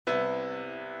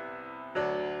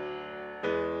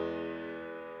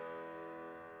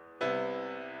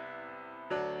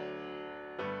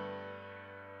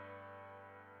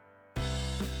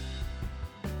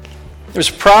It was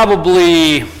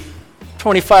probably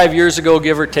 25 years ago,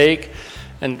 give or take.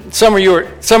 And some of you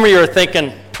are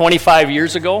thinking 25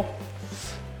 years ago.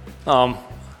 I'm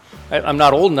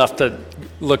not old enough to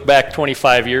look back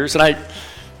 25 years. And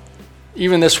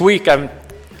even this week, I'm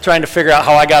trying to figure out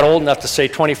how I got old enough to say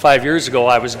 25 years ago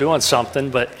I was doing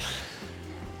something.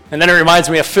 And then it reminds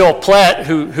me of Phil Platt,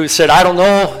 who said, I don't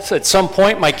know, at some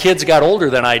point my kids got older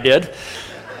than I did.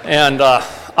 And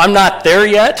I'm not there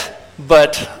yet,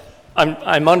 but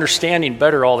I'm understanding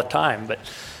better all the time. But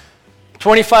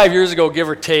 25 years ago, give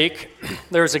or take,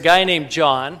 there was a guy named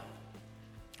John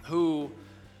who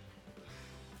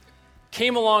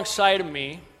came alongside of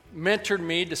me, mentored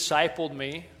me, discipled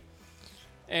me,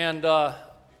 and kind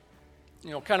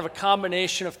of a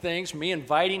combination of things, me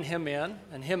inviting him in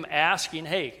and him asking,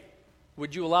 hey,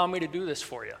 would you allow me to do this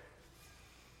for you?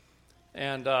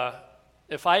 And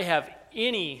if I have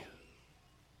any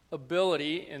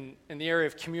ability in the area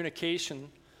of communication,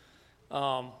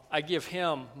 I give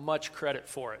him much credit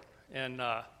for it, and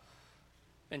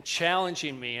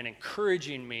challenging me and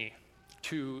encouraging me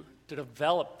to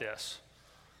develop this,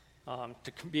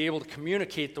 to be able to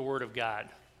communicate the Word of God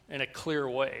in a clear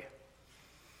way.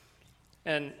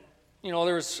 And,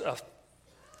 there was a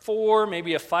 4,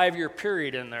 maybe a 5-year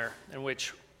period in there in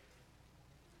which,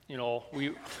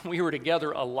 we were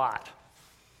together a lot.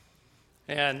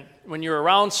 And when you're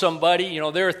around somebody,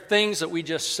 there are things that we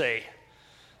just say.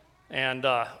 And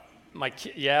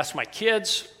you ask my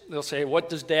kids, they'll say, what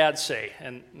does Dad say?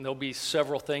 And there'll be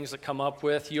several things that come up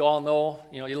with. You all know,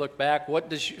 you look back, what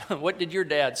did your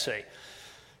dad say?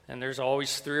 And there's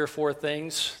always 3 or 4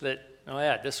 things that,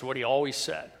 this is what he always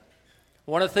said.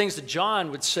 One of the things that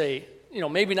John would say,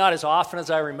 maybe not as often as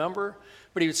I remember,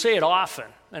 but he would say it often.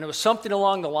 And it was something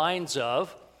along the lines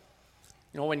of,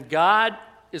 when God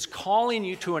is calling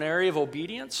you to an area of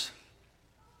obedience,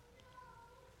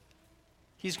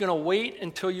 He's going to wait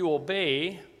until you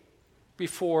obey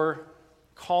before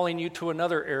calling you to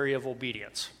another area of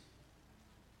obedience.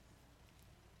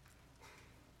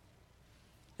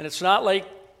 And it's not like,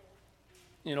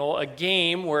 a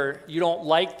game where you don't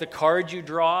like the card you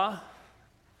draw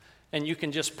and you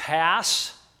can just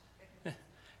pass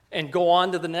and go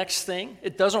on to the next thing.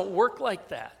 It doesn't work like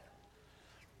that.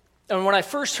 And when I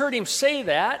first heard him say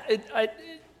that,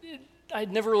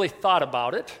 I'd never really thought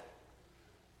about it.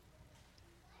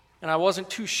 And I wasn't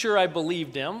too sure I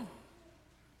believed him.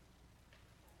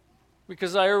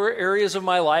 Because there were areas of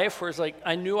my life where it's like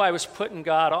I knew I was putting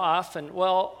God off, and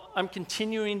I'm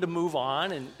continuing to move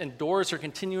on, and doors are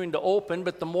continuing to open,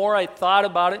 but the more I thought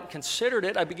about it and considered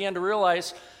it, I began to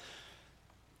realize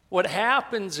what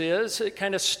happens is it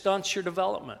kind of stunts your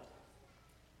development.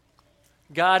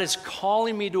 God is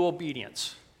calling me to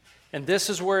obedience, and this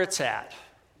is where it's at.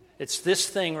 It's this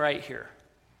thing right here.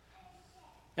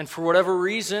 And for whatever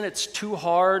reason, it's too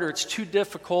hard, or it's too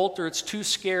difficult, or it's too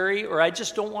scary, or I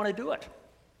just don't want to do it.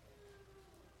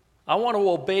 I want to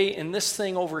obey in this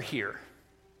thing over here.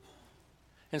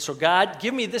 And so, God,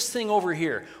 give me this thing over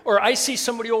here. Or I see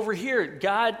somebody over here.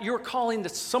 God, you're calling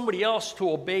somebody else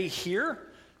to obey here.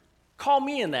 Call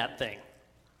me in that thing.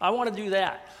 I want to do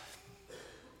that.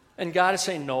 And God is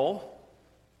saying, no,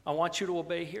 I want you to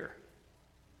obey here.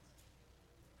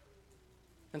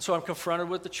 And so I'm confronted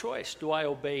with the choice. Do I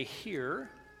obey here?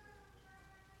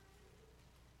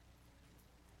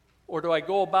 Or do I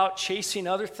go about chasing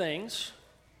other things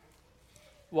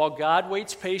while God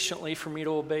waits patiently for me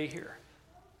to obey here?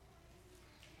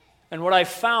 And what I've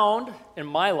found in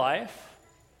my life,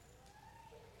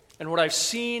 and what I've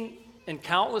seen in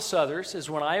countless others, is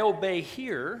when I obey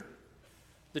here,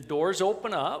 the doors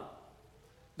open up,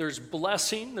 there's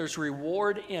blessing, there's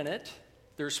reward in it,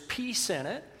 there's peace in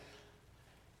it.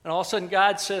 And all of a sudden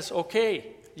God says, okay,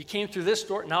 you came through this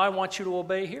door, now I want you to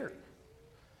obey here.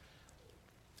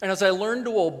 And as I learn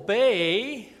to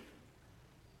obey,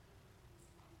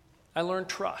 I learn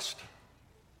trust.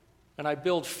 And I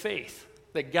build faith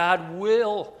that God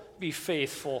will be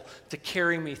faithful to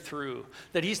carry me through.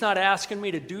 That He's not asking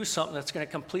me to do something that's going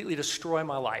to completely destroy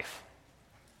my life.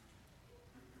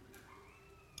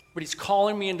 But He's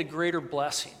calling me into greater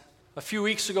blessing. A few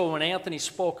weeks ago when Anthony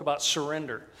spoke about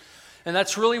surrender, and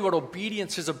that's really what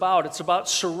obedience is about. It's about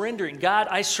surrendering. God,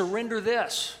 I surrender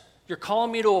this. You're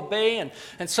calling me to obey,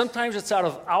 and sometimes it's out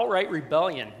of outright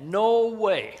rebellion. No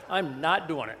way. I'm not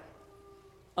doing it.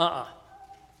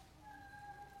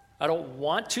 I don't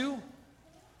want to,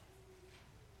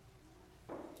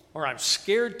 or I'm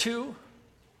scared to,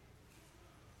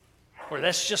 or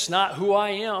that's just not who I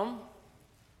am.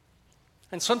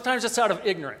 And sometimes it's out of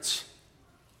ignorance.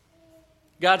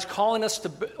 God's calling us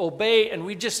to obey, and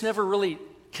we just never really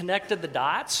connected the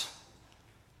dots.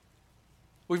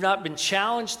 We've not been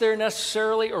challenged there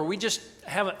necessarily, or we just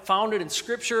haven't found it in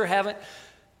Scripture, haven't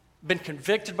been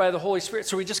convicted by the Holy Spirit,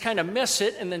 so we just kind of miss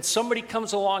it, and then somebody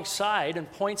comes alongside and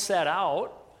points that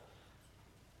out.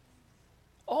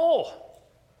 Oh,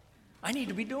 I need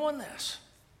to be doing this.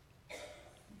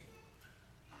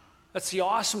 That's the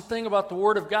awesome thing about the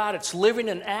Word of God. It's living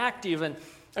and active,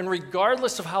 and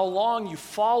regardless of how long you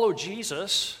follow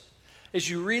Jesus, as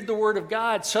you read the Word of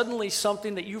God, suddenly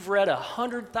something that you've read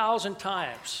 100,000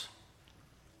 times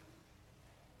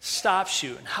stops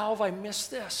you. And how have I missed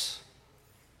this?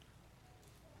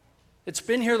 It's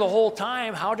been here the whole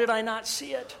time. How did I not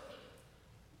see it?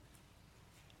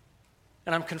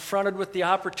 And I'm confronted with the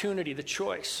opportunity, the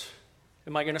choice.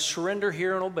 Am I going to surrender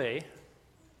here and obey?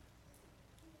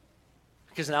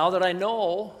 Because now that I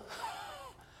know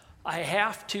I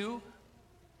have to,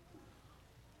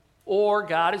 or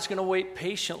God is going to wait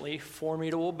patiently for me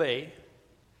to obey.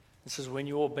 It says, when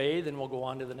you obey, then we'll go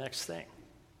on to the next thing.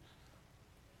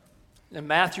 In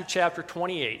Matthew chapter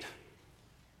 28,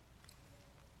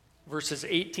 verses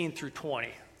 18 through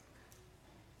 20,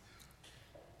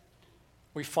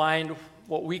 we find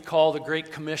what we call the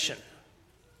Great Commission.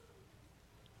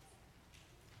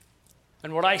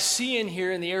 And what I see in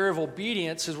here in the area of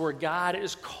obedience is where God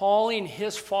is calling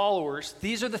his followers.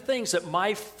 These are the things that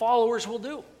my followers will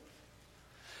do.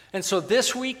 And so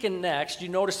this week and next, you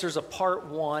notice there's a part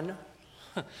 1.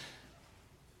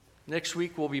 Next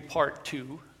week will be part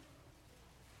 2.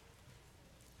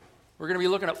 We're going to be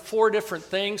looking at 4 different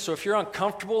things. So if you're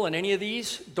uncomfortable in any of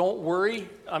these, don't worry.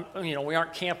 We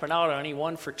aren't camping out on any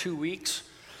one for 2 weeks.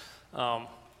 That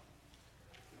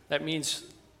means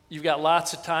you've got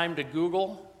lots of time to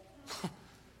Google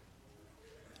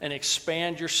and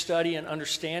expand your study and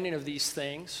understanding of these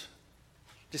things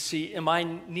to see, am I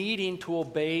needing to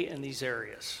obey in these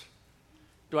areas?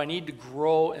 Do I need to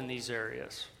grow in these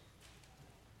areas?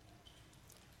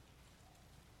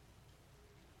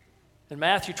 In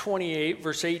Matthew 28,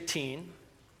 verse 18,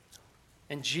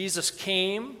 and Jesus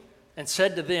came and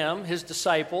said to them, his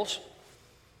disciples,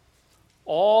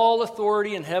 all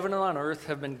authority in heaven and on earth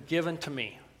have been given to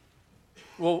me.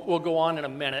 We'll go on in a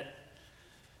minute,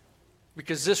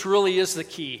 because this really is the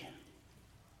key.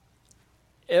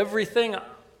 Everything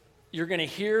you're going to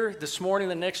hear this morning,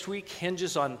 the next week,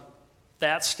 hinges on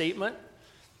that statement.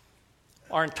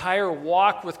 Our entire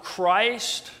walk with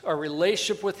Christ, our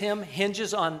relationship with him,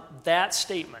 hinges on that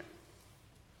statement.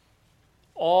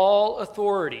 All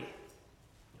authority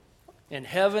in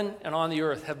heaven and on the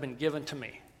earth have been given to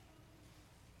me.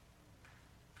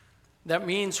 That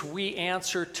means we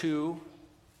answer to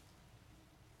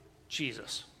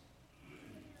Jesus.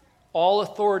 All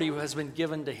authority has been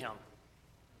given to him.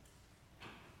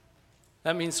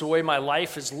 That means the way my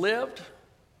life is lived,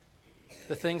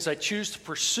 the things I choose to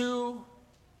pursue,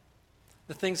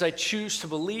 the things I choose to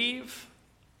believe,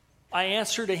 I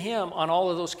answer to him on all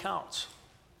of those counts.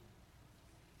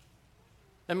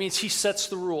 That means he sets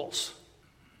the rules.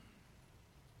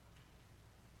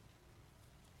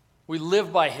 We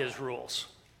live by his rules,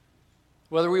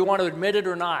 whether we want to admit it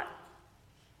or not.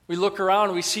 We look around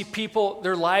and we see people,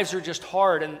 their lives are just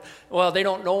hard, and, well, they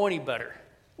don't know any better.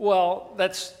 Well,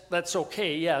 that's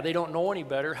okay. Yeah, they don't know any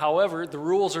better. However, the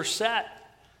rules are set.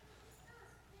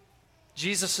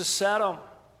 Jesus has set them.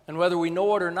 And whether we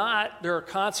know it or not, there are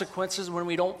consequences when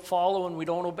we don't follow and we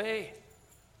don't obey.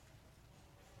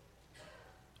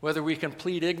 Whether we can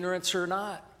plead ignorance or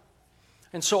not.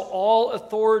 And so all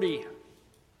authority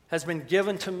has been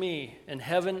given to me in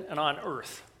heaven and on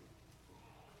earth.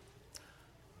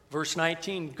 Verse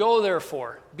 19, go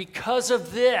therefore. Because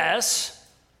of this,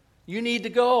 you need to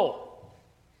go.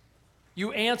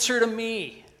 You answer to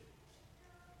me.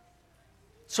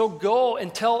 So go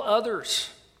and tell others.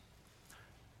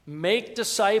 Make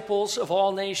disciples of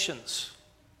all nations,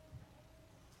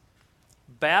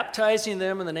 baptizing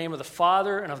them in the name of the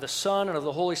Father and of the Son and of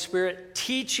the Holy Spirit,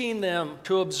 teaching them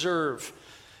to observe.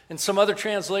 In some other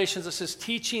translations, it says,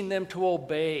 teaching them to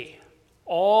obey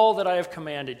all that I have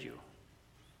commanded you.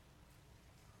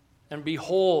 And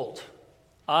behold,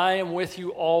 I am with you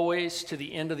always to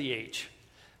the end of the age.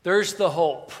 There's the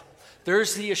hope.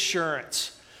 There's the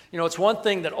assurance. It's one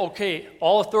thing that, okay,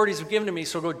 all authorities have given to me,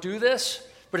 so go do this.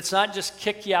 But it's not just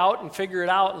kick you out and figure it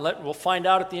out and we'll find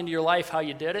out at the end of your life how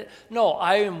you did it. No,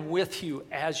 I am with you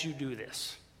as you do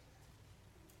this.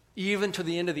 Even to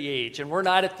the end of the age. And we're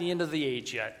not at the end of the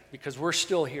age yet because we're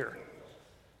still here.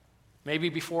 Maybe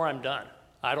before I'm done.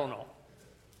 I don't know.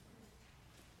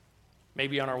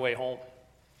 Maybe on our way home.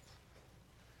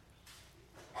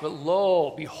 But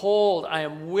lo, behold, I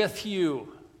am with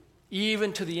you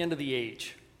even to the end of the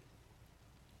age.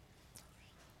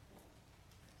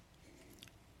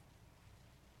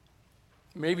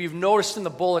 Maybe you've noticed in the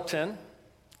bulletin,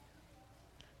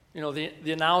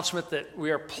 the announcement that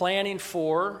we are planning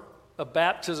for a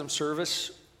baptism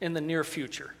service in the near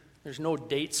future. There's no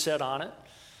date set on it.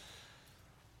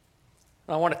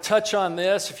 I want to touch on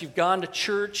this. If you've gone to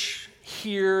church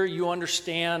here,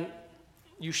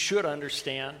 you should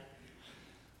understand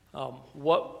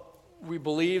what we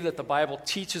believe that the Bible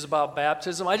teaches about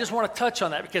baptism. I just want to touch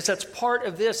on that because that's part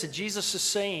of this that Jesus is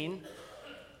saying.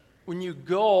 When you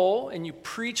go and you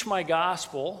preach my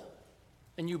gospel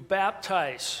and you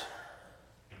baptize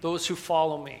those who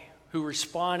follow me, who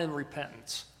respond in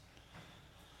repentance.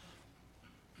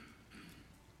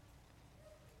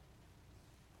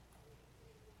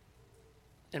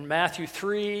 In Matthew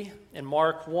 3, in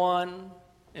Mark 1,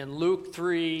 in Luke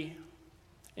 3,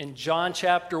 in John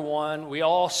chapter 1, we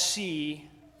all see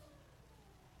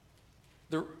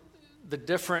the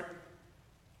different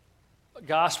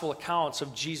gospel accounts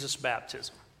of Jesus'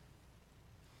 baptism.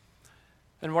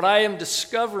 And what I am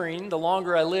discovering the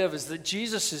longer I live is that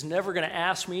Jesus is never going to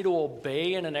ask me to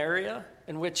obey in an area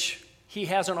in which he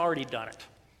hasn't already done it.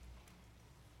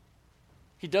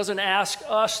 He doesn't ask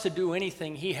us to do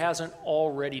anything he hasn't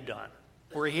already done,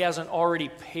 where he hasn't already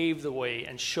paved the way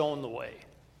and shown the way.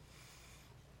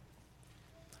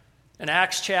 In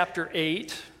Acts chapter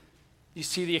 8, you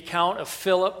see the account of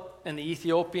Philip and the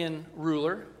Ethiopian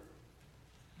ruler.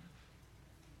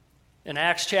 In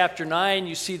Acts chapter 9,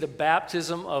 you see the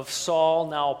baptism of Saul,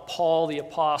 now Paul the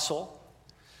apostle.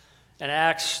 In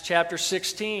Acts chapter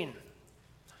 16,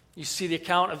 you see the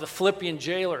account of the Philippian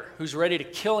jailer who's ready to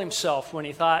kill himself when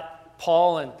he thought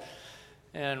Paul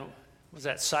and was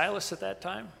that Silas at that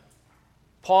time?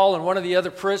 Paul and one of the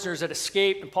other prisoners had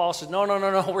escaped, and Paul said, no,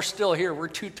 we're still here. We're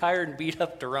too tired and beat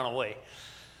up to run away.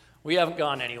 We haven't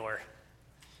gone anywhere.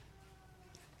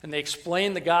 And they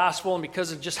explained the gospel, and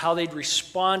because of just how they'd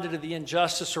responded to the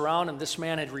injustice around him, this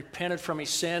man had repented from his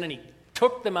sin, and he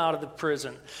took them out of the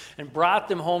prison and brought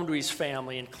them home to his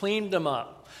family and cleaned them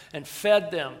up and fed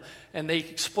them. And they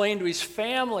explained to his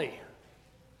family,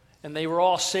 and they were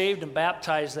all saved and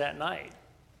baptized that night.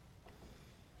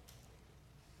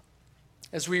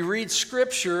 As we read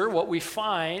Scripture, what we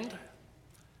find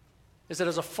is that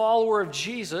as a follower of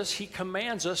Jesus, he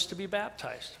commands us to be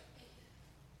baptized.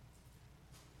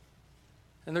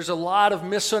 And there's a lot of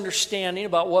misunderstanding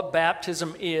about what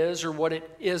baptism is or what it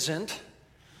isn't.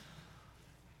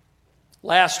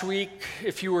 Last week,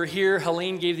 if you were here,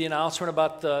 Helene gave the announcement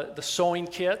about the sewing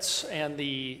kits and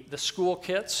the school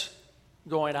kits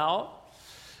going out.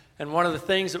 And one of the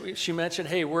things that she mentioned,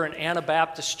 hey, we're an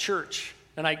Anabaptist church.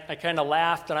 And I kind of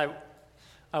laughed and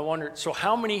I wondered, so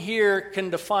how many here can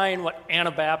define what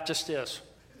Anabaptist is?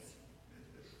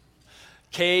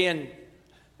 Kay and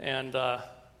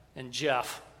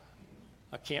Jeff.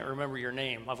 I can't remember your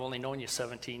name. I've only known you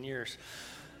 17 years.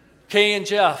 Kay and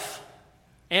Jeff.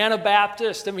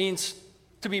 Anabaptist, it means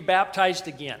to be baptized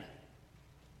again.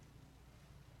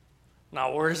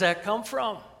 Now, where does that come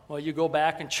from? Well, you go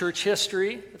back in church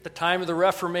history at the time of the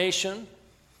Reformation.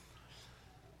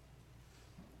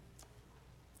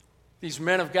 These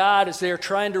men of God, as they are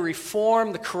trying to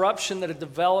reform the corruption that had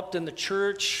developed in the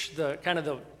church, the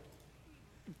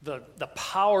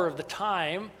power of the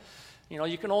time,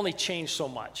 you can only change so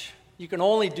much. You can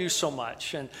only do so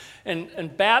much.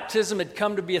 And baptism had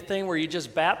come to be a thing where you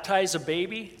just baptize a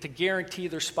baby to guarantee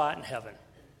their spot in heaven.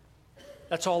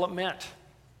 That's all it meant.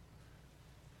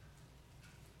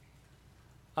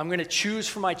 I'm going to choose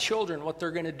for my children what they're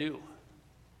going to do.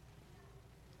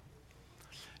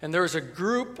 And there was a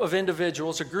group of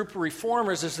individuals, a group of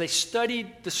reformers, as they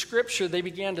studied the Scripture, they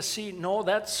began to see, no,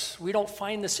 we don't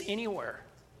find this anywhere.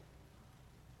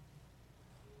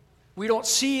 We don't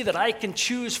see that I can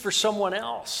choose for someone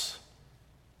else.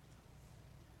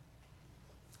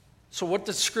 So what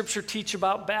does Scripture teach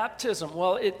about baptism?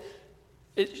 Well,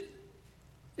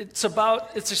 it's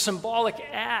a symbolic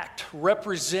act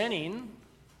representing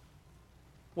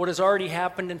what has already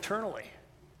happened internally.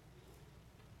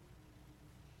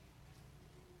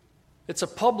 It's a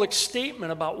public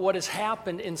statement about what has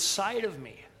happened inside of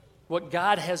me, what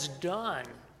God has done,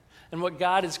 and what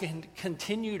God is going to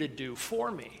continue to do for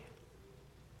me.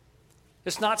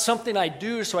 It's not something I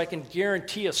do so I can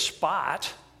guarantee a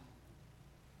spot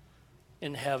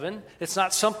in heaven. It's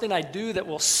not something I do that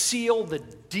will seal the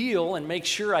deal and make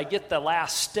sure I get the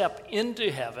last step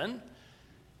into heaven.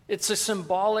 It's a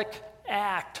symbolic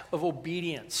act of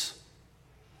obedience.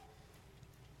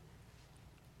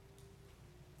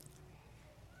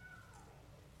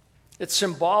 It's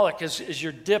symbolic as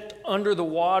you're dipped under the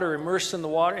water, immersed in the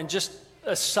water. And just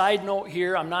a side note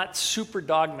here, I'm not super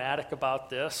dogmatic about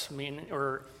this,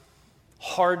 or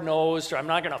hard-nosed, or I'm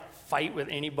not going to fight with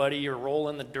anybody or roll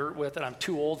in the dirt with it. I'm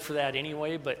too old for that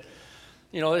anyway. But,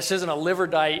 this isn't a live or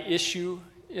die issue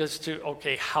as to,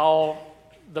 how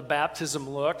the baptism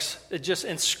looks. It just,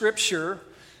 in Scripture,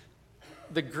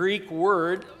 the Greek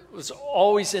word was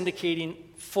always indicating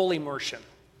full immersion.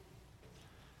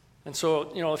 And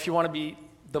so, if you want to be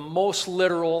the most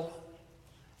literal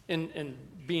in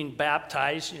being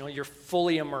baptized, you're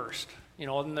fully immersed.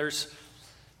 And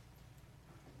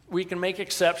we can make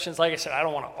exceptions. Like I said, I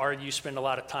don't want to argue, spend a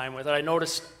lot of time with it. I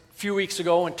noticed a few weeks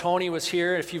ago when Tony was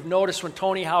here, if you've noticed when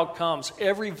Tony Houck comes,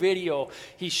 every video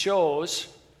he shows,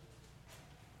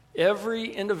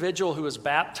 every individual who was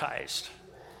baptized.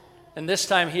 And this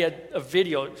time he had a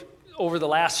video over the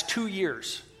last 2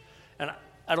 years. And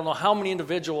I don't know how many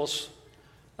individuals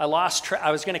I lost track.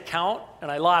 I was going to count, and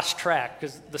I lost track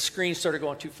because the screen started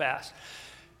going too fast.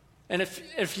 And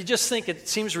if you just think it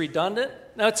seems redundant,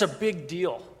 now it's a big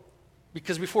deal.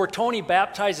 Because before Tony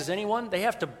baptizes anyone, they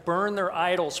have to burn their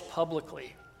idols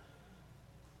publicly.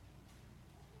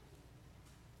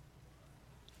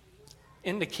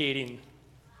 Indicating,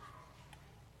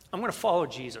 I'm going to follow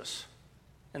Jesus.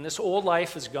 And this old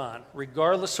life is gone,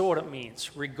 regardless of what it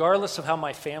means, regardless of how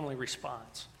my family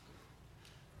responds.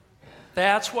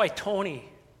 That's why Tony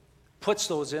puts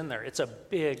those in there. It's a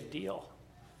big deal.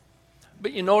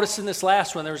 But you notice in this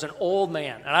last one, there was an old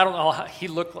man, and I don't know how he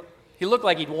looked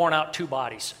like he'd worn out 2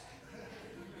 bodies.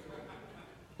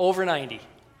 Over 90.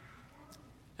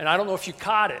 And I don't know if you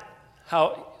caught it,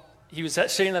 how he was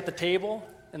sitting at the table,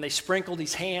 and they sprinkled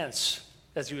his hands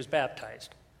as he was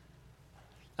baptized.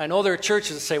 I know there are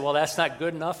churches that say, well, that's not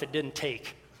good enough, it didn't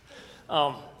take.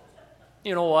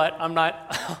 You know what? I'm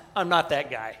not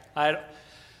that guy.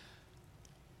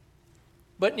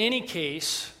 But in any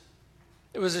case,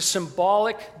 it was a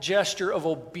symbolic gesture of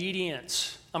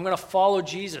obedience. I'm going to follow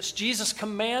Jesus. Jesus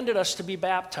commanded us to be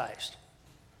baptized.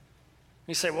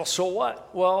 You say, well, so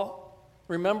what? Well,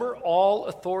 remember, all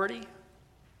authority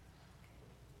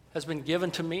has been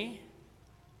given to me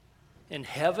in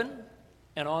heaven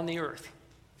and on the earth.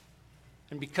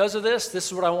 And because of this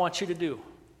is what I want you to do.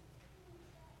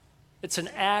 It's an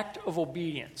act of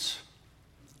obedience.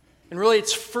 And really,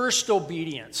 it's first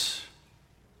obedience.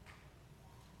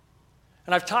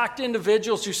 And I've talked to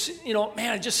individuals who,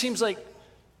 it just seems like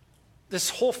this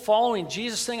whole following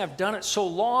Jesus thing, I've done it so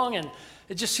long, and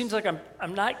it just seems like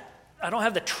I don't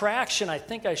have the traction I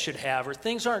think I should have, or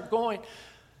things aren't going.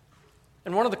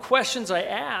 And one of the questions I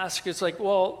ask is like,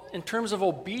 well, in terms of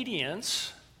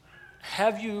obedience,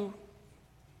 have you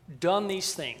done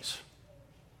these things?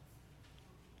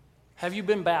 Have you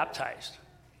been baptized?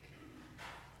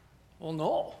 Well,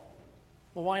 no.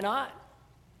 Well, why not?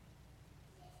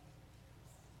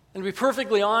 And to be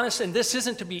perfectly honest, and this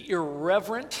isn't to be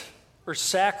irreverent or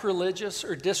sacrilegious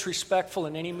or disrespectful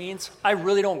in any means, I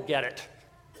really don't get it.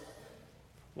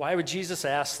 Why would Jesus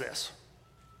ask this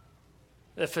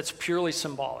if it's purely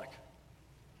symbolic?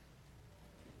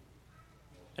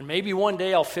 And maybe one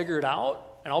day I'll figure it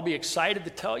out, and I'll be excited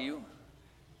to tell you.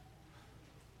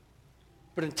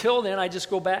 But until then, I just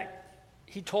go back.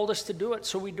 He told us to do it,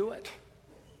 so we do it.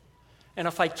 And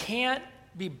if I can't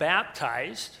be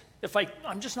baptized,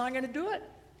 I'm just not going to do it.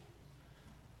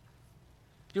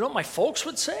 You know what my folks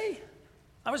would say?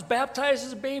 I was baptized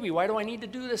as a baby. Why do I need to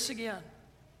do this again?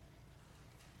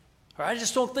 Or I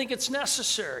just don't think it's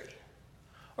necessary.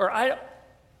 Or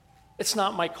it's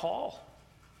not my call.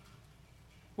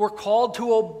 We're called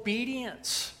to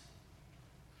obedience.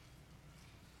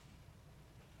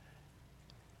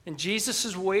 And Jesus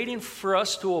is waiting for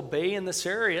us to obey in this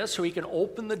area so he can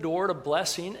open the door to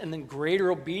blessing and then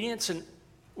greater obedience, and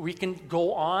we can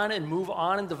go on and move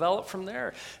on and develop from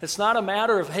there. It's not a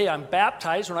matter of, hey, I'm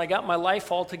baptized when I got my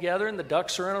life all together and the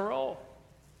ducks are in a row.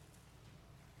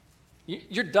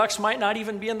 Your ducks might not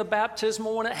even be in the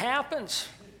baptismal when it happens.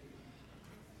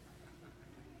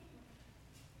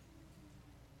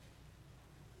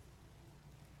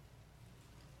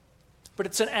 But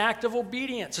it's an act of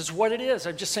obedience. It's what it is.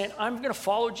 I'm just saying, I'm going to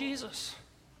follow Jesus.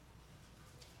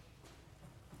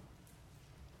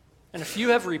 And if you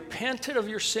have repented of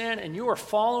your sin and you are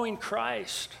following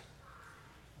Christ,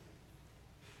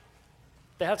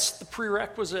 that's the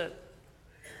prerequisite.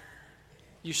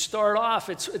 You start off,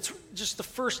 it's just the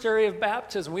first area of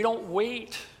baptism. We don't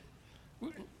wait.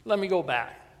 Let me go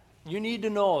back. You need to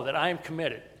know that I am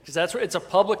committed, because it's a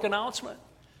public announcement.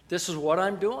 This is what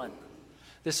I'm doing.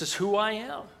 This is who I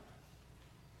am.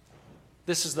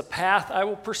 This is the path I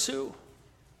will pursue.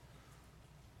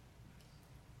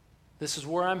 This is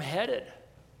where I'm headed.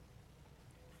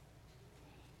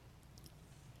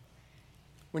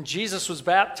 When Jesus was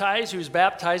baptized, he was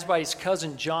baptized by his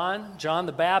cousin John, John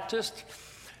the Baptist.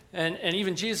 And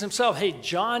even Jesus himself, hey,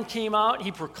 John came out,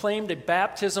 he proclaimed a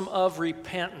baptism of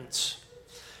repentance.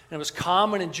 And it was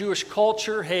common in Jewish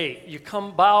culture, hey, you come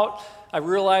about, I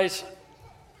realize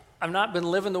I've not been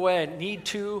living the way I need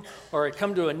to, or I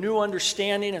come to a new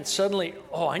understanding and suddenly,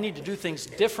 I need to do things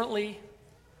differently.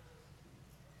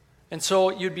 And so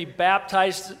you'd be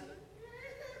baptized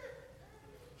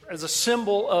as a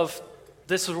symbol of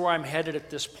this is where I'm headed at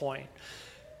this point.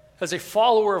 As a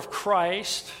follower of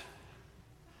Christ,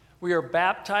 we are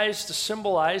baptized to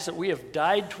symbolize that we have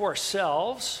died to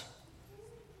ourselves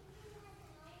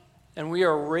and we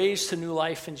are raised to new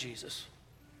life in Jesus.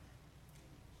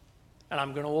 And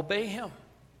I'm going to obey him.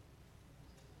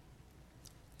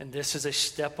 And this is a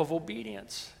step of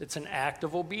obedience. It's an act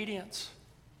of obedience.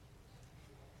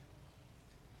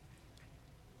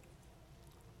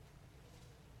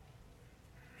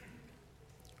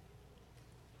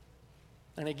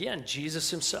 And again, Jesus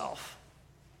himself,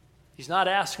 he's not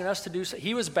asking us to do so.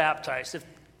 He was baptized. If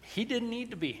he didn't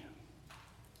need to be.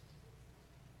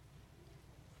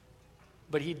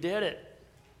 But he did it.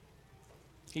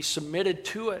 He submitted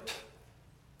to it.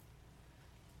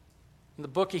 In the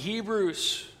book of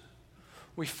Hebrews,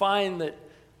 we find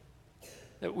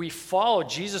that we follow.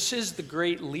 Jesus is the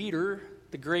great leader,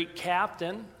 the great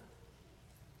captain,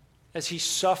 as he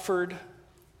suffered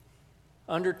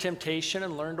under temptation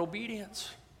and learned obedience.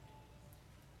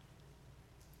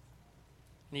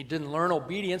 And he didn't learn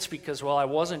obedience because, I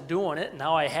wasn't doing it,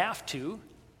 now I have to.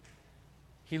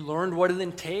 He learned what it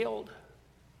entailed.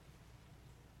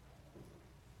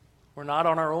 We're not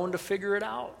on our own to figure it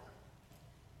out.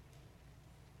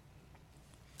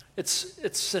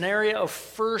 It's an area of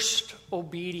first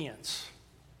obedience.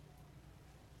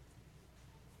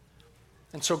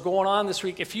 And so going on this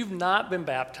week, if you've not been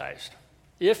baptized,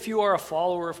 if you are a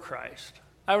follower of Christ,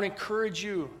 I would encourage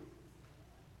you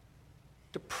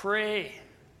to pray,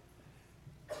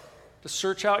 to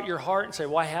search out your heart and say,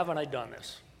 why haven't I done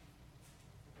this?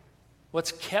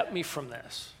 What's kept me from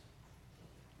this?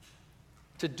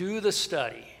 To do the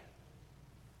study.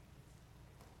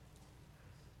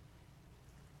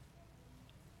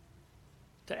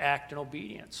 To act in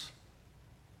obedience.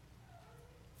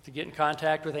 To get in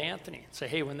contact with Anthony. Say,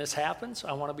 hey, when this happens,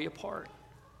 I want to be a part.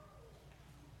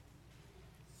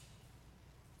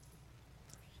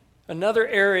 Another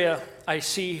area I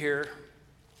see here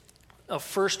of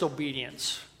first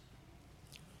obedience,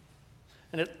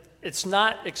 and it's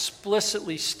not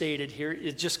explicitly stated here,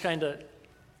 it just kind of,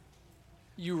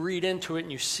 you read into it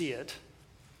and you see it.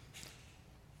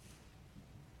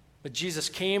 But Jesus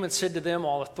came and said to them,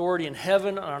 all authority in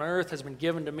heaven and on earth has been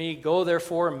given to me. Go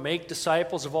therefore and make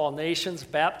disciples of all nations,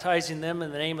 baptizing them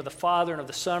in the name of the Father and of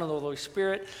the Son and of the Holy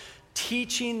Spirit,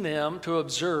 teaching them to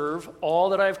observe all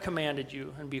that I have commanded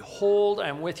you. And behold, I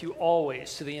am with you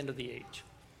always to the end of the age.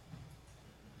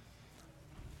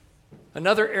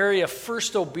 Another area of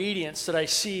first obedience that I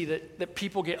see that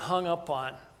people get hung up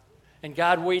on, and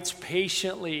God waits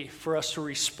patiently for us to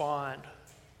respond,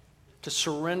 to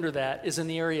surrender that, is in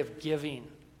the area of giving.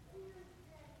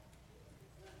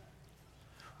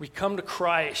 We come to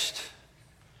Christ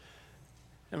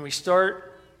and we start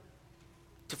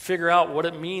to figure out what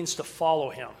it means to follow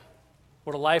him,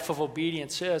 what a life of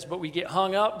obedience is, but we get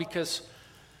hung up because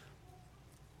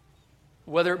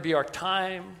whether it be our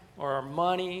time or our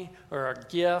money or our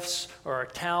gifts or our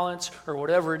talents or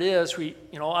whatever it is,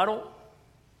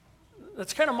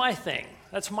 that's kind of my thing.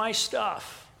 That's my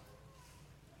stuff.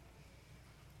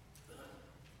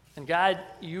 And God,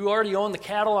 you already own the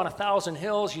cattle on 1,000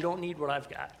 hills. You don't need what I've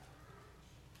got.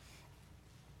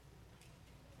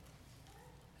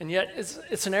 And yet,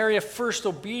 it's an area of first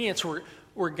obedience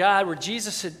where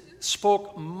Jesus had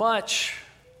spoke much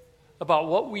about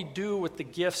what we do with the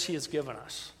gifts he has given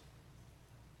us.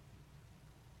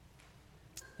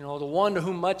 The one to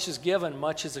whom much is given,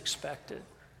 much is expected.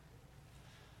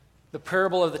 The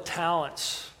parable of the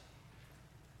talents.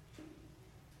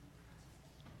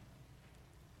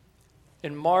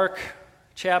 In Mark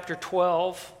chapter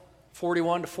 12,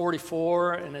 41 to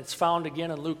 44, and it's found again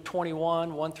in Luke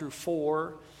 21, 1 through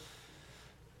 4,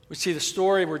 we see the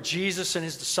story where Jesus and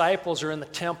his disciples are in the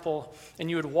temple, and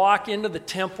you would walk into the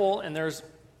temple, and there's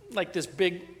like this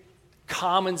big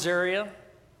commons area,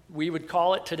 we would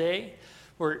call it today,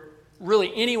 where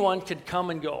really anyone could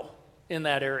come and go in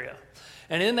that area.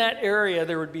 And in that area,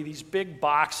 there would be these big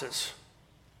boxes,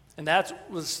 and that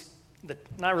was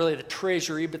not really the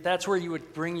treasury, but that's where you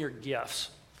would bring your gifts.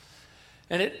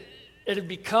 And it had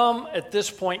become, at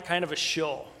this point, kind of a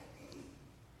show.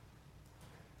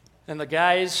 And the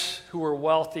guys who were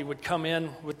wealthy would come in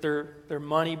with their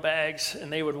money bags,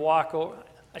 and they would walk over.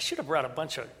 I should have brought a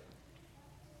bunch of,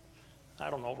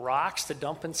 rocks to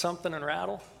dump in something and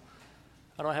rattle.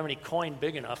 I don't have any coin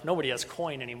big enough. Nobody has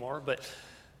coin anymore. But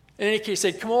in any case,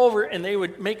 they'd come over, and they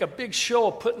would make a big show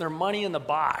of putting their money in the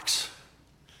box,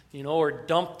 or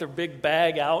dump their big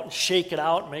bag out and shake it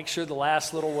out and make sure the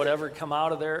last little whatever come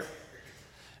out of there.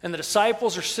 And the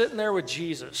disciples are sitting there with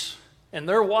Jesus, and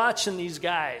they're watching these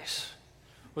guys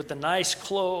with the nice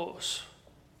clothes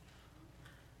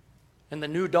and the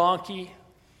new donkey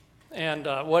and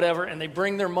whatever, and they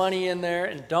bring their money in there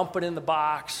and dump it in the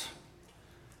box,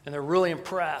 and they're really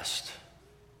impressed.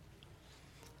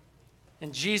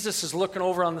 And Jesus is looking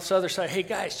over on this other side. Hey,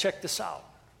 guys, check this out.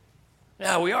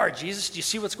 Yeah, we are, Jesus. Do you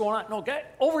see what's going on? No, guy,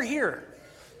 over here.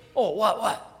 Oh,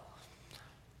 what?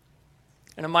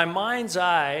 And in my mind's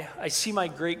eye, I see my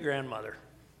great-grandmother.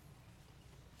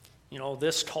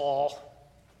 This tall,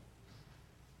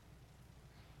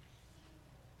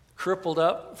 crippled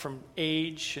up from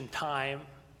age and time,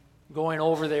 going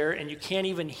over there, and you can't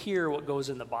even hear what goes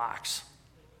in the box.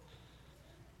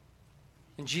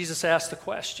 And Jesus asked the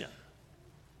question,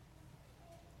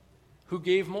 who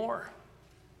gave more?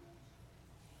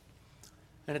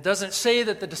 And it doesn't say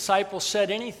that the disciples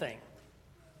said anything.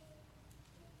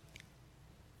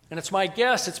 And it's my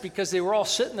guess it's because they were all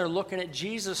sitting there looking at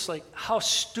Jesus like, how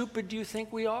stupid do you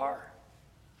think we are?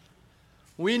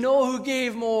 We know who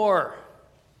gave more.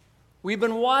 We've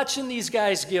been watching these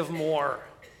guys give more.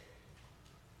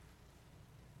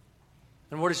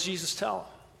 And what does Jesus tell them?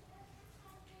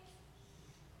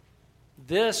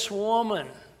 This woman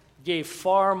gave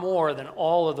far more than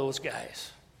all of those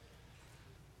guys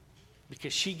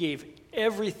because she gave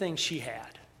everything she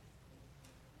had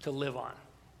to live on.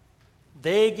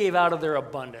 They gave out of their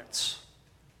abundance.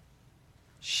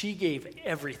 She gave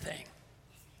everything.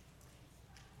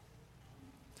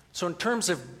 So in terms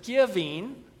of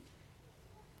giving,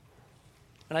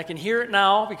 and I can hear it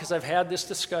now because I've had this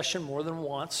discussion more than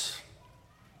once.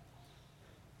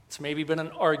 It's maybe been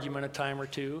an argument a time or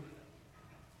two.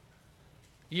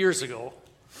 Years ago.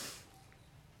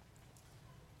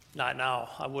 Not now.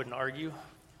 I wouldn't argue.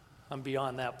 I'm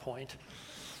beyond that point.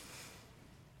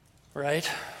 Right?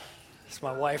 As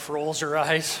my wife rolls her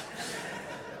eyes.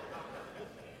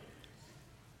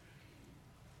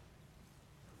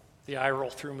 The eye roll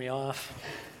threw me off.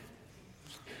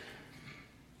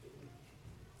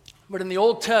 But in the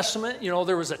Old Testament,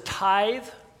 there was a tithe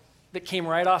that came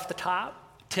right off the top,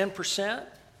 10%.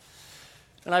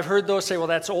 And I've heard those say, well,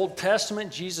 that's Old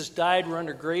Testament. Jesus died. We're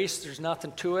under grace. There's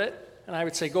nothing to it. And I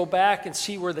would say, go back and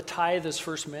see where the tithe is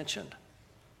first mentioned.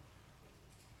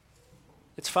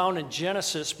 It's found in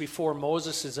Genesis before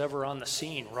Moses is ever on the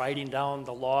scene, writing down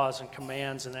the laws and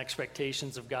commands and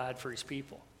expectations of God for his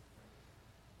people.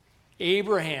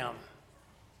 Abraham,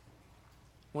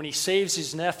 when he saves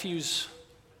his nephew's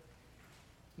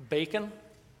bacon,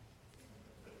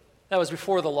 that was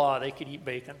before the law. They could eat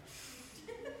bacon.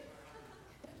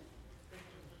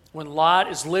 When Lot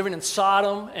is living in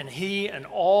Sodom and he and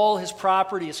all his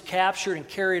property is captured and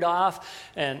carried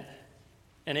off, and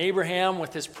Abraham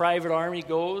with his private army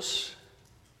goes,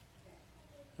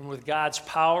 and with God's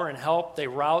power and help, they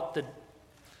rout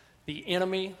the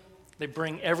enemy. They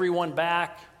bring everyone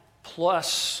back,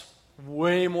 plus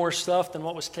way more stuff than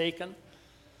what was taken.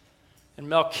 And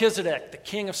Melchizedek, the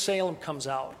king of Salem, comes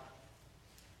out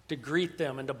to greet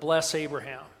them and to bless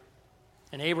Abraham.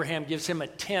 And Abraham gives him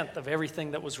 1/10 of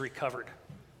everything that was recovered.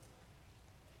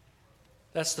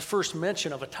 That's the first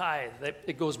mention of a tithe.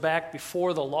 It goes back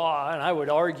before the law, and I would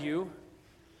argue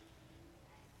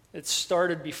it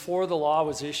started before the law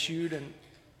was issued, and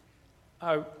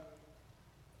I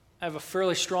have a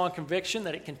fairly strong conviction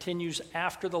that it continues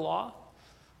after the law.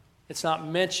 It's not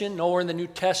mentioned. Nowhere in the New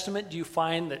Testament do you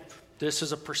find that this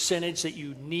is a percentage that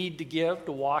you need to give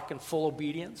to walk in full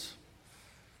obedience.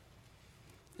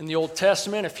 In the Old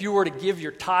Testament, if you were to give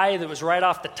your tithe, it was right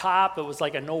off the top. It was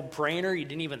like a no-brainer. You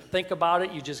didn't even think about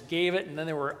it. You just gave it, and then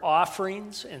there were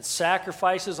offerings and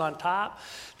sacrifices on top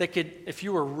that could, if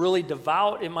you were really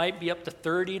devout, it might be up to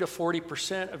 30 to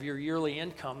 40% of your yearly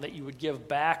income that you would give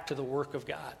back to the work of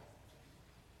God.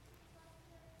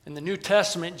 In the New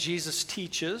Testament, Jesus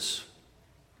teaches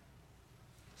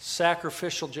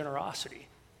sacrificial generosity.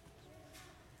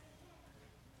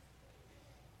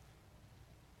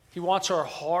 He wants our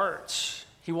hearts.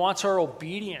 He wants our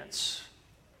obedience.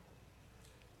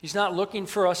 He's not looking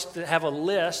for us to have a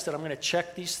list that I'm going to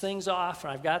check these things off,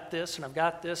 and I've got this, and I've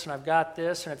got this, and I've got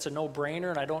this, and it's a no-brainer,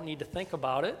 and I don't need to think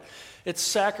about it. It's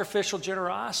sacrificial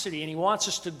generosity, and he wants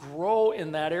us to grow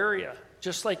in that area,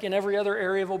 just like in every other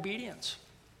area of obedience.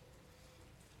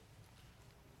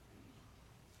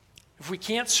 If we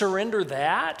can't surrender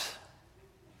that,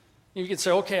 you can say,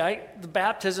 okay, the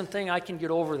baptism thing, I can get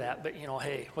over that. But,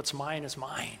 hey, what's mine is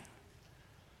mine.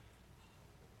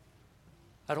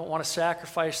 I don't want to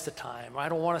sacrifice the time. I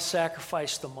don't want to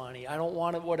sacrifice the money. I don't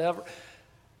want it whatever.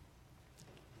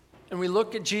 And we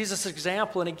look at Jesus'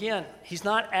 example, and again, he's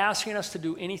not asking us to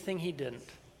do anything he didn't.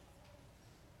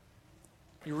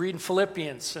 You read in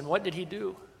Philippians, and what did he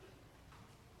do?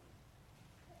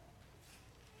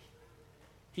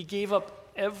 He gave up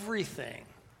everything.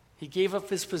 He gave up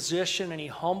his position, and he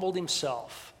humbled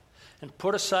himself and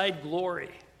put aside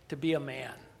glory to be a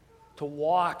man, to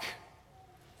walk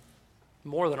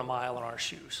more than a mile in our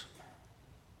shoes,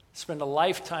 spend a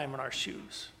lifetime in our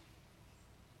shoes,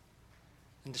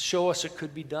 and to show us it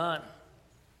could be done.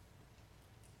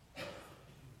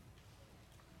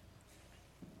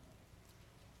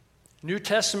 New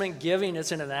Testament giving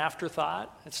isn't an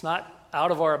afterthought. It's not out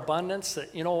of our abundance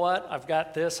that, you know what, I've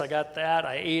got this, I got that,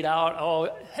 I ate out,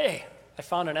 oh, hey, I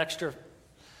found an extra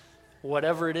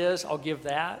whatever it is, I'll give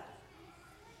that.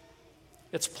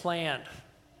 It's planned.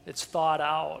 It's thought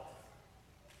out.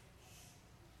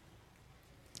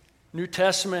 New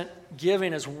Testament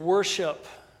giving is worship,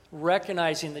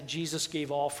 recognizing that Jesus gave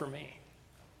all for me.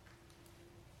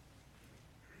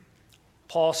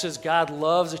 Paul says God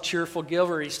loves a cheerful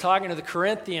giver. He's talking to the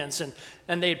Corinthians,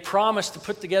 and they'd promised to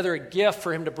put together a gift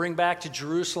for him to bring back to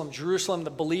Jerusalem. Jerusalem,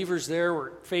 the believers there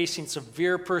were facing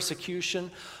severe persecution,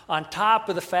 on top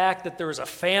of the fact that there was a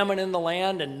famine in the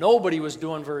land and nobody was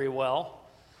doing very well.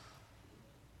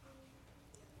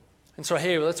 And so,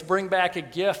 hey, let's bring back a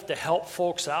gift to help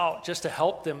folks out, just to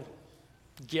help them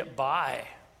get by.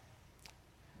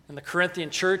 And the Corinthian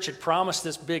church had promised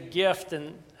this big gift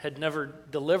and had never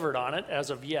delivered on it as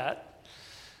of yet.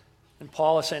 And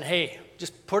Paul is saying, hey,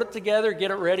 just put it together, get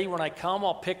it ready. When I come,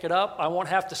 I'll pick it up. I won't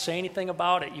have to say anything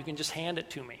about it. You can just hand it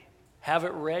to me. Have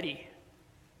it ready.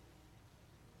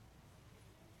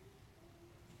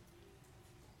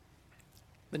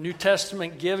 The New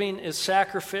Testament giving is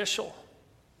sacrificial.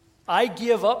 I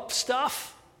give up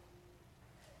stuff.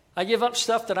 I give up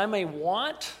stuff that I may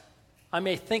want, I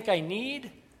may think I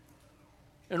need,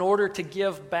 in order to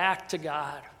give back to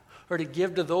God or to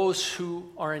give to those who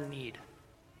are in need.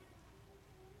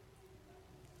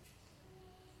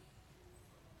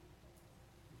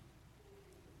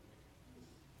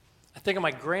 I think of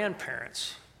my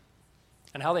grandparents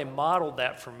and how they modeled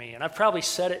that for me. And I've probably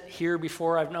said it here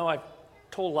before. I've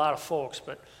told a lot of folks,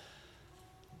 but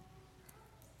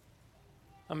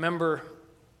I remember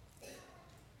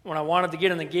when I wanted to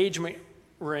get an engagement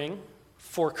ring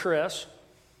for Chris,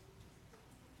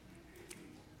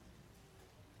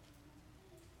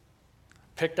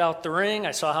 picked out the ring,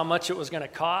 I saw how much it was going to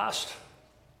cost,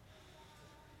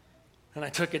 and I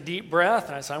took a deep breath,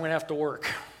 and I said, I'm going to have to work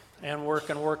and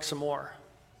work some more.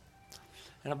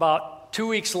 And about 2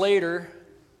 weeks later,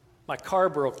 my car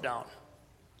broke down.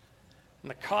 And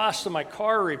the cost of my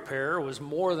car repair was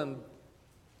more than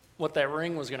what that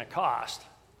ring was going to cost.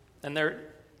 And there,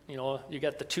 you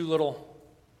got the two little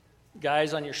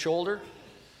guys on your shoulder.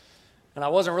 And I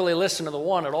wasn't really listening to the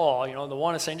one at all. The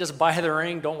one is saying, just buy the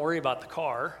ring, don't worry about the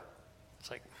car. It's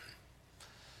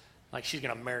like she's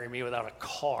going to marry me without a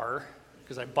car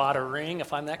because I bought a ring.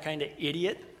 If I'm that kind of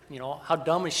idiot, how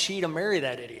dumb is she to marry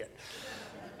that idiot?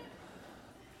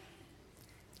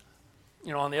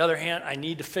 On the other hand, I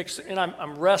need to fix it. And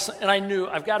I'm wrestling, and I knew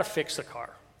I've got to fix the car.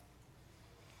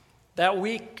 That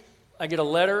week, I get a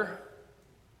letter.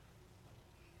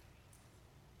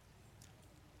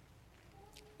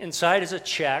 Inside is a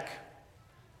check.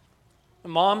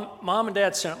 Mom and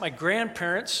Dad sent it. My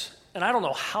grandparents, and I don't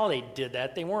know how they did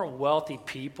that. They weren't wealthy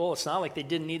people. It's not like they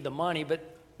didn't need the money,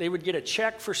 but they would get a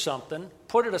check for something,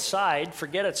 put it aside,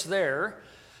 forget it's there.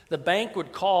 The bank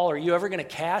would call, are you ever going to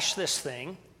cash this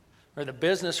thing? Or the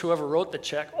business, whoever wrote the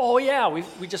check, oh yeah,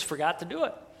 we just forgot to do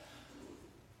it.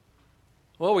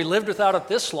 Well, we lived without it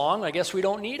this long. I guess we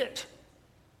don't need it.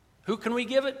 Who can we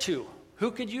give it to? Who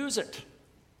could use it?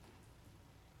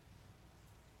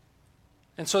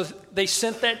 And so they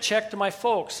sent that check to my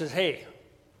folks. Said, hey,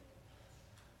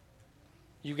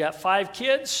 you got 5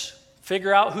 kids,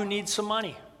 figure out who needs some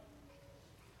money.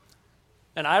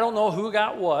 And I don't know who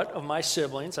got what of my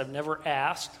siblings. I've never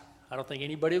asked. I don't think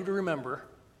anybody would remember.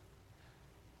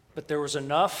 But there was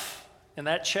enough in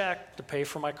that check to pay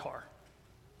for my car,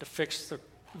 to fix the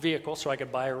vehicle so I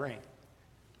could buy a ring.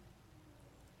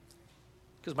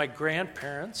 Because my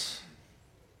grandparents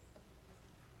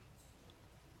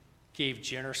gave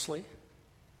generously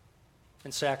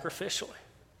and sacrificially.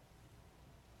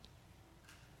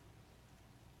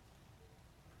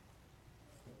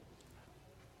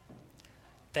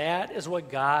 That is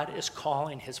what God is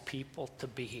calling his people to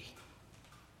be,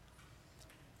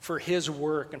 for his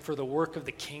work and for the work of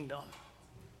the kingdom.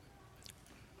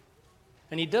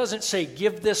 And he doesn't say,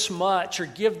 give this much or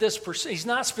give this percent. He's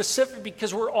not specific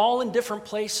because we're all in different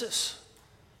places.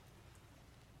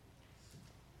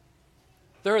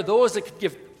 There are those that could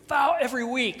give every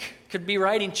week, could be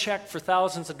writing check for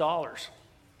thousands of dollars.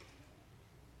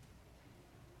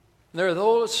 There are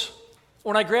those,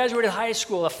 when I graduated high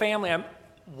school, a family,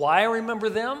 why I remember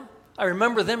them? I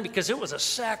remember them because it was a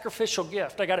sacrificial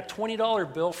gift. I got a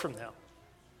 $20 bill from them.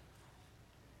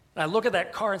 And I look at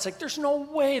that car and it's like, there's no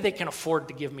way they can afford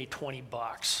to give me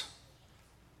 $20.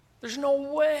 There's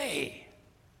no way.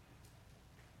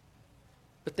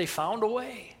 But they found a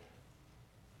way.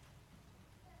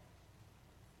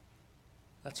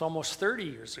 That's almost 30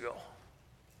 years ago.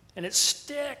 And it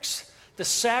sticks. The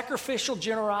sacrificial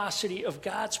generosity of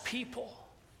God's people.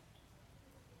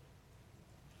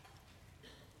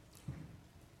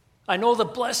 I know the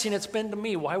blessing it's been to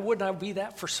me. Why wouldn't I be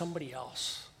that for somebody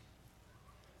else?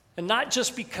 And not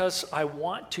just because I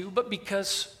want to, but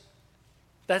because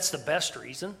that's the best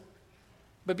reason.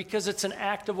 But because it's an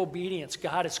act of obedience.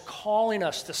 God is calling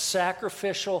us to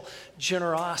sacrificial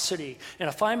generosity. And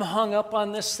if I'm hung up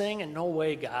on this thing, and no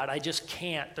way, God, I just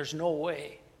can't. There's no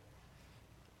way.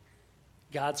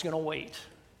 God's going to wait.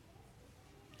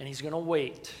 And he's going to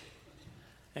wait.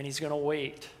 And he's going to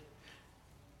wait.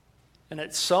 And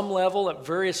at some level, at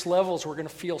various levels, we're going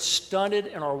to feel stunted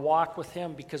in our walk with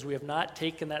him because we have not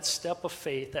taken that step of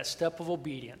faith, that step of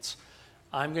obedience.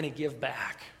 I'm going to give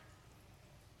back.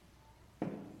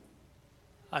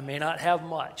 I may not have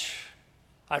much.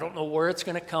 I don't know where it's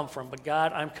going to come from, but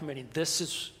God, I'm committing. This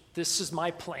is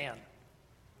my plan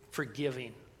for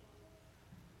giving.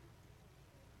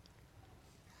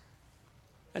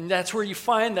 And that's where you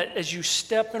find that as you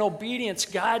step in obedience,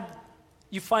 God,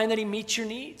 you find that he meets your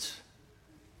needs.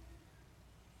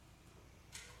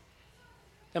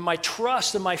 And my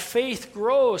trust and my faith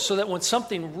grows so that when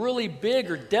something really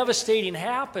big or devastating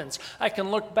happens, I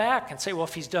can look back and say, well,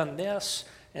 if he's done this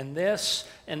and this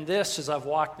and this as I've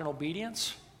walked in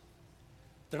obedience,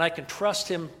 then I can trust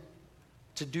him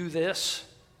to do this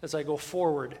as I go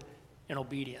forward in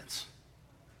obedience.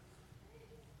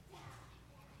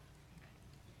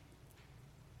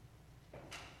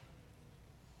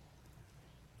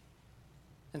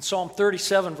 In Psalm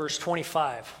 37, verse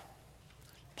 25,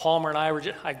 Palmer and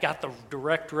I got the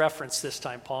direct reference this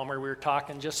time, Palmer. We were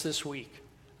talking just this week.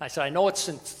 I said, I know it's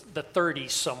in the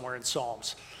 30s somewhere in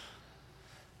Psalms.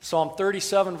 Psalm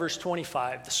 37, verse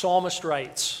 25, the psalmist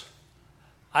writes,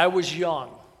 I was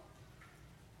young.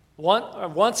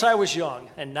 Once I was young,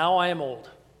 and now I am old.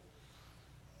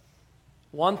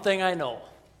 One thing I know,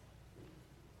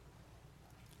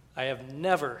 I have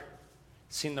never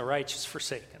seen the righteous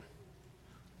forsaken,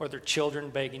 or their children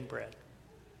begging bread.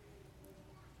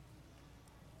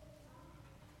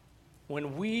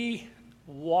 When we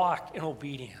walk in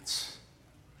obedience,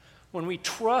 when we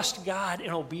trust God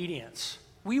in obedience,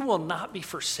 we will not be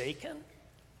forsaken.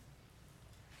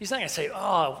 He's not going to say,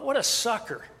 oh, what a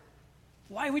sucker.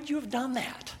 Why would you have done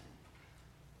that?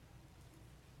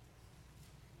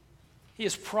 He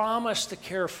has promised to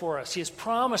care for us. He has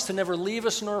promised to never leave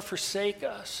us nor forsake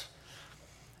us.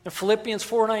 In Philippians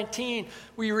 4:19,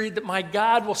 we read that my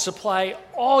God will supply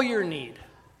all your need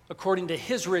according to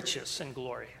his riches and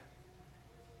glory.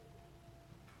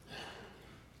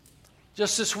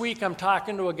 Just this week, I'm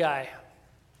talking to a guy,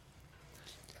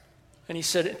 and he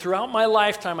said, throughout my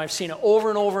lifetime, I've seen it over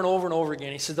and over and over and over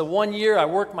again. He said, the one year I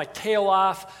worked my tail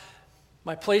off,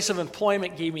 my place of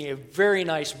employment gave me a very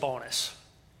nice bonus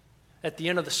at the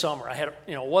end of the summer. I had,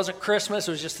 it wasn't Christmas,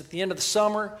 it was just at the end of the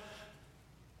summer.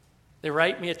 They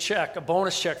write me a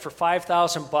bonus check for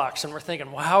 $5,000, and we're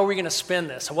thinking, well, how are we going to spend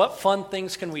this? What fun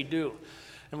things can we do?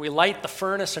 And we light the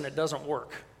furnace, and it doesn't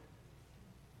work.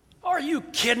 Are you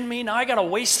kidding me? Now I got to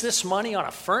waste this money on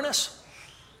a furnace?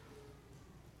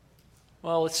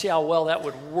 Well, let's see how well that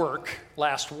would work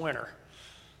last winter.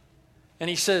 And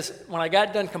he says, when I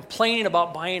got done complaining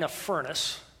about buying a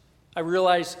furnace, I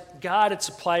realized God had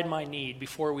supplied my need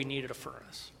before we needed a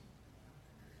furnace.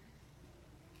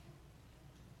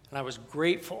 And I was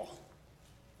grateful.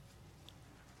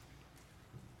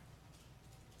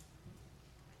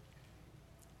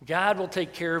 God will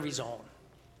take care of his own.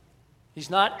 He's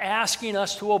not asking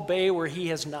us to obey where he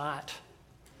has not,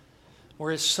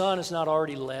 where his son has not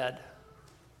already led.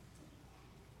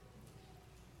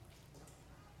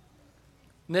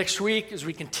 Next week, as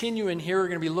we continue in here, we're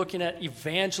going to be looking at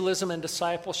evangelism and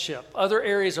discipleship, other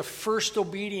areas of first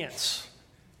obedience.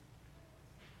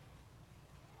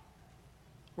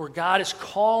 where God is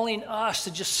calling us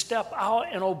to just step out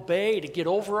and obey, to get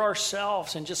over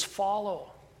ourselves and just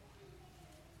follow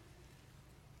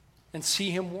and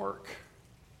see him work.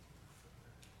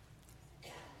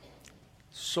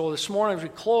 So this morning as we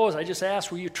close, I just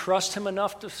ask, will you trust him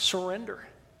enough to surrender?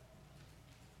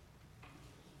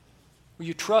 Will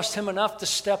you trust him enough to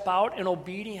step out in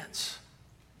obedience?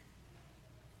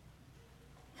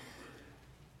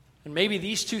 And maybe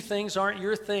these two things aren't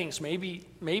your things. Maybe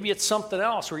it's something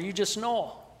else where you just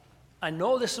know, I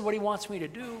know this is what he wants me to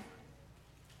do.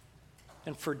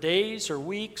 And for days or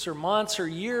weeks or months or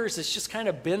years, it's just kind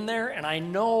of been there, and I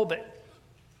know, but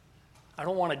I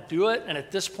don't want to do it. And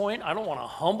at this point, I don't want to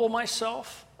humble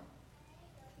myself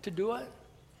to do it.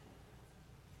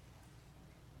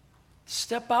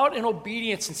 Step out in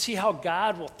obedience and see how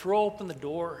God will throw open the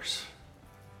doors.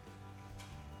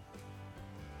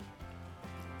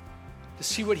 To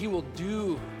see what he will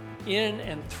do in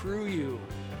and through you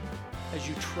as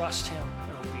you trust him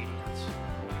in obedience.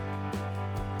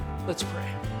 Let's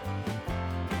pray.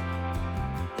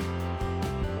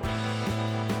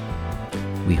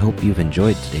 We hope you've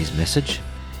enjoyed today's message.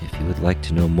 If you would like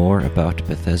to know more about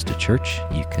Bethesda Church,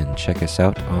 you can check us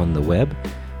out on the web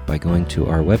by going to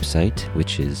our website,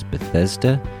 which is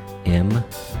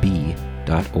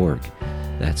BethesdaMB.org.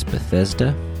 That's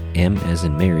Bethesda, M as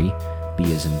in Mary, B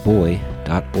as in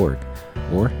boy.org.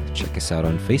 Or check us out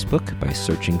on Facebook by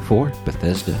searching for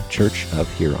Bethesda Church of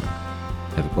Huron.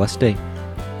 Have a blessed day.